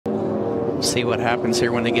See what happens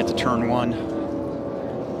here when they get to turn 1.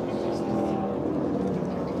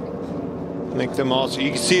 Link them all. So you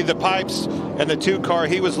can see the pipes and the 2 car.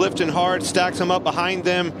 He was lifting hard, stacks them up behind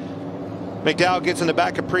them. McDowell gets in the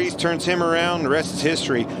back of Priest, turns him around. The rest is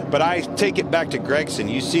history. But I take it back to Gregson.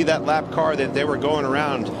 You see that lap car that they were going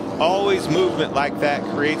around. Always movement like that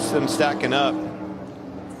creates them stacking up.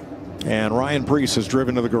 And Ryan Priest has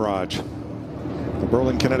driven to the garage. The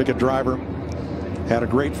Berlin, Connecticut driver had a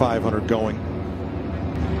great 500 going.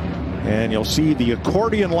 And you'll see the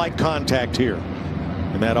accordion-like contact here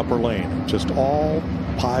in that upper lane. Just all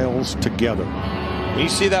piles together. You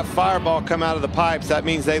see that fireball come out of the pipes. That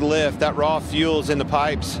means they lift. That raw fuel's in the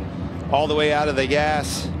pipes all the way out of the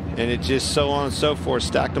gas. And it just so on and so forth.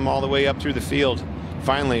 Stacked them all the way up through the field.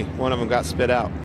 Finally, one of them got spit out.